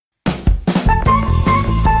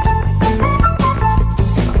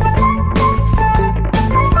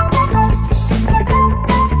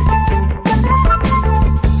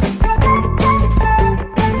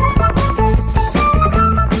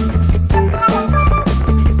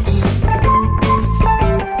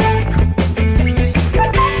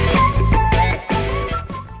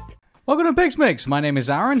Mix. My name is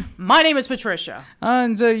Aaron. My name is Patricia.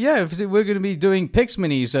 And we're going to be doing Pix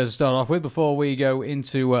Minis to start off with before we go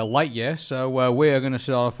into Lightyear. So we are going to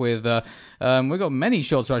start off with... we've got many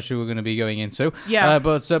shorts actually we're going to be going into. Yeah.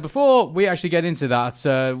 But before we actually get into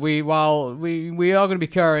that, we are going to be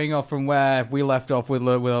carrying off from where we left off with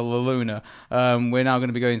La Luna. We're now going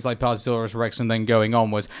to be going into like Partysaurus Rex and then going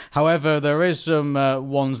onwards. However, there is some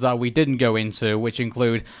ones that we didn't go into, which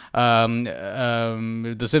include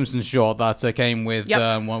the Simpsons short that came with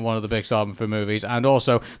one of the big Pixar for movies, and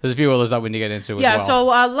also there's a few others that we need to get into as well. So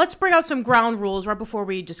let's bring out some ground rules right before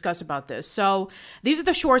we discuss about this. So these are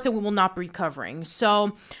the shorts that we will not be covering.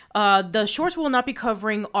 So the shorts we will not be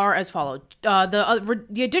covering are as follows.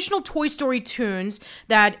 The additional Toy Story tunes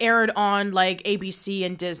that aired on like ABC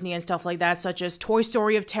and Disney and stuff like that, such as Toy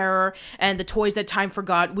Story of Terror and The Toys That Time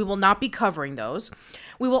Forgot, we will not be covering those.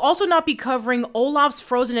 We will also not be covering Olaf's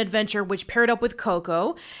Frozen Adventure, which paired up with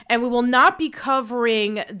Coco, and we will not be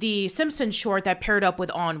covering the Simpsons short that paired up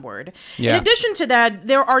with Onward. Yeah. In addition to that,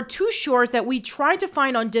 there are two shorts that we tried to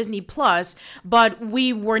find on Disney Plus, but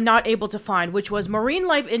we were not able to find, which was Marine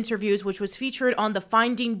Life Interviews, which was featured on the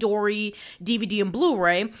Finding Dory DVD and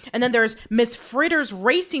Blu-ray, and then there's Miss Fritter's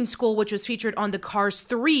Racing School, which was featured on the Cars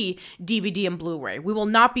 3 DVD and Blu-ray. We will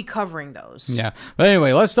not be covering those. Yeah, but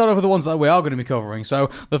anyway, let's start off with the ones that we are going to be covering. So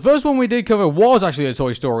the first one we did cover was actually a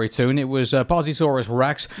Toy Story tune. It was Partysaurus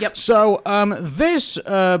Rex. Yep. So this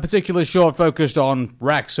particular short focused on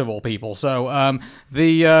Rex of all people. So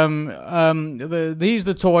he's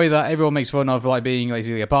the toy that everyone makes fun of, like being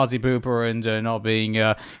basically a party pooper and not being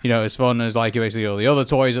as fun as like basically all the other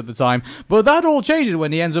toys at the time. But that all changes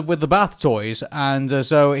when he ends up with the bath toys, and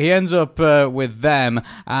so he ends up with them,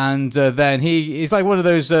 and then it's like one of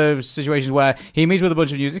those situations where he meets with a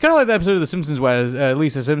bunch of news. It's kind of like the episode of The Simpsons where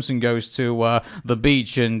Lisa Simpson goes to the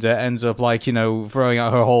beach and ends up like throwing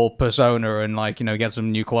out her whole persona and like get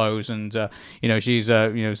some new clothes, and she's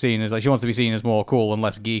seen as like she wants to be seen as more cool and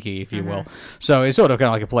less geeky, if you will. So it's sort of kind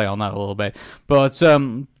of like a play on that a little bit, but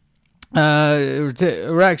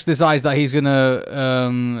Rex decides that he's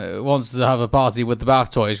gonna wants to have a party with the bath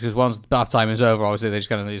toys, because once bath time is over, obviously they just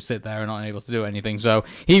kind of sit there and not able to do anything. So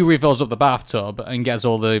he refills up the bathtub and gets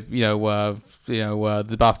all the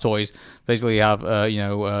the bath toys basically have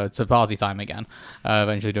to party time again,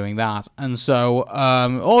 eventually doing that. And so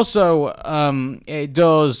it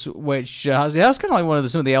does, which has kind of like one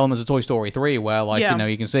of some of the elements of Toy Story 3 where like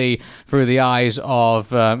you can see through the eyes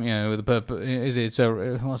of what's the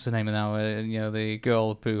name of that? The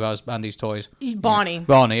girl who has Andy's toys. Bonnie.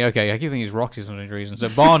 Bonnie, okay. I keep thinking it's Roxy for some reason. So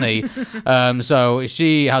Bonnie, so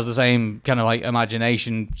she has the same kind of like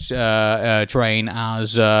imagination train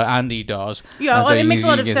as Andy does. Yeah, so it makes a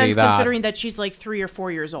lot of sense considering that she's like 3 or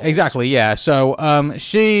 4 years old. Exactly, yeah. So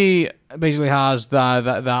she basically has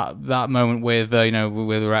that moment with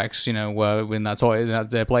with Rex, in that toy,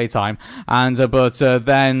 that playtime, and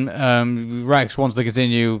then Rex wants to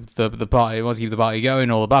continue the party, wants to keep the party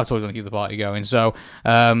going. All the bath toys want to keep the party going, so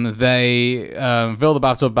they fill the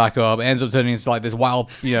bathtub back up. It ends up turning into like this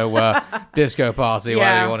wild disco party,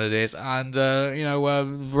 whatever you want it is, and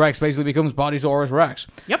Rex basically becomes Partysaurus Rex.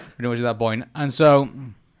 Yep, pretty much at that point, and so.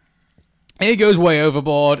 It goes way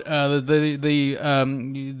overboard. The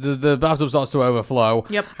bathtub starts to overflow.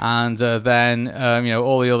 Yep. And then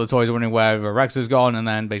all the other toys are wondering where Rex has gone, and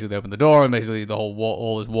then basically they open the door, and basically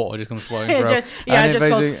all this water just comes flowing through. It just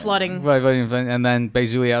goes flooding. And then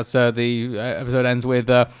basically that's the episode ends with.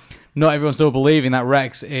 Not everyone's still believing that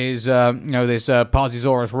Rex is, this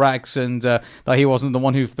Partysaurus Rex, and that he wasn't the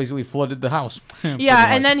one who basically flooded the house. Yeah,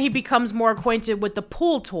 and then he becomes more acquainted with the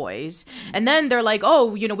pool toys. And then they're like, oh,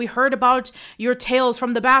 we heard about your tales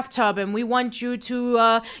from the bathtub, and we want you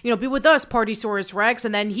to, be with us, Partysaurus Rex.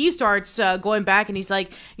 And then he starts going back, and he's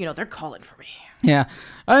like, they're calling for me. Yeah.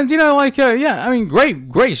 And,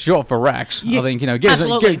 great shot for Rex. Yeah, I think,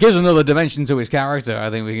 gives another dimension to his character, I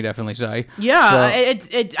think we can definitely say. Yeah,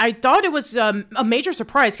 I thought it was a major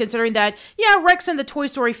surprise, considering that, Rex in the Toy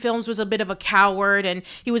Story films was a bit of a coward, and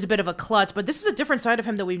he was a bit of a klutz, but this is a different side of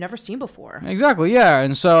him that we've never seen before. Exactly, yeah,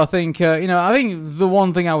 and so I think, I think the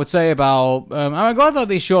one thing I would say about, I'm glad that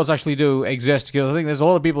these shorts actually do exist, because I think there's a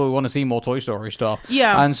lot of people who want to see more Toy Story stuff.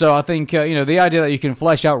 Yeah. And so I think, the idea that you can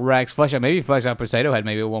flesh out Rex, flesh out Potato Head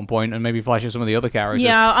maybe at one point, and maybe flesh out some of the other characters.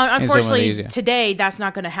 Yeah, unfortunately, today that's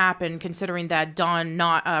not going to happen, considering that Don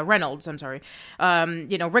Rickles,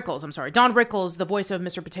 Don Rickles, the voice of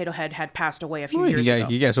Mr. Potato Head, had passed away a few years ago.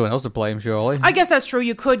 You get someone else to play him, surely. I guess that's true.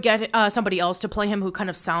 You could get somebody else to play him who kind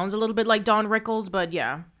of sounds a little bit like Don Rickles, but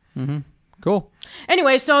yeah. Mm-hmm. Cool.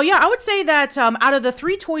 Anyway, so yeah, I would say that out of the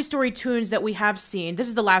 3 Toy Story tunes that we have seen, this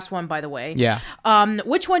is the last one, by the way. Yeah.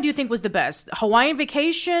 Which one do you think was the best? Hawaiian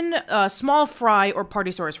Vacation, Small Fry, or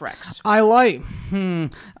Partysaurus Rex?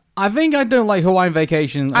 I think I don't like Hawaiian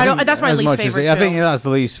Vacation. That's my least favorite, I think that's the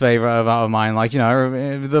least favorite of mine. Like,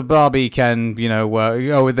 the Barbie can,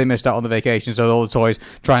 they missed out on the vacation, so all the toys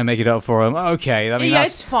try and make it up for them. Okay, I mean,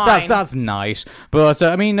 it's fine. That's nice. But,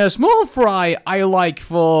 Small Fry I like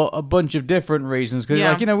for a bunch of different reasons.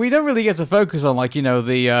 Because, we don't really get to focus on,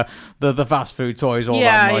 the fast food toys all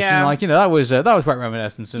that much. Yeah. And, that was quite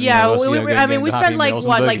reminiscent. We spent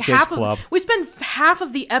we spent half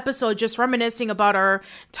of the episode just reminiscing about our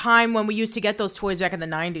time when we used to get those toys back in the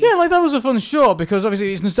 90s. Yeah, that was a fun short because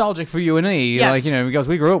obviously it's nostalgic for you and me. Yes. Because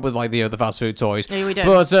we grew up with the fast food toys. Yeah, we did.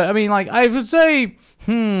 But I would say,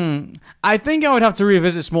 I think I would have to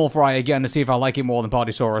revisit Small Fry again to see if I like it more than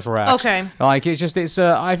Partysaurus Rex. Okay.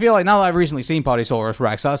 I feel like now that I've recently seen Partysaurus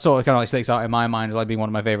Rex, that sort of kind of sticks out in my mind as being one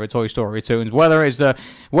of my favorite Toy Story tunes. Whether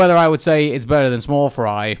I would say it's better than Small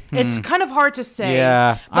Fry, it's kind of hard to say.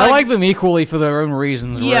 Yeah, I like them equally for their own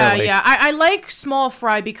reasons. Yeah, really. yeah. I like Small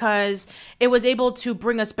Fry because it was able to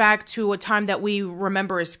bring us back to a time that we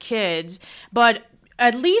remember as kids, but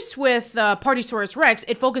at least with Partysaurus Rex,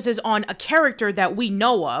 it focuses on a character that we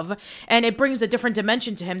know of, and it brings a different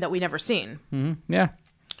dimension to him that we've never seen. Mm-hmm. Yeah.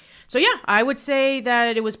 So yeah, I would say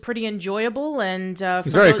that it was pretty enjoyable, and it's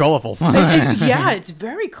very colorful. Yeah, it's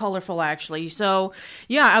very colorful actually. So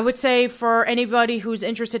yeah, I would say for anybody who's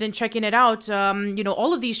interested in checking it out,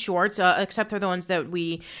 all of these shorts, except for the ones that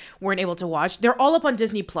we weren't able to watch, they're all up on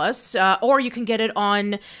Disney Plus, or you can get it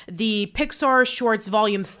on the Pixar Shorts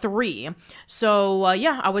Volume 3. So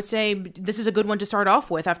I would say this is a good one to start off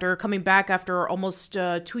with after coming back after almost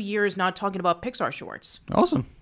 2 years not talking about Pixar shorts. Awesome.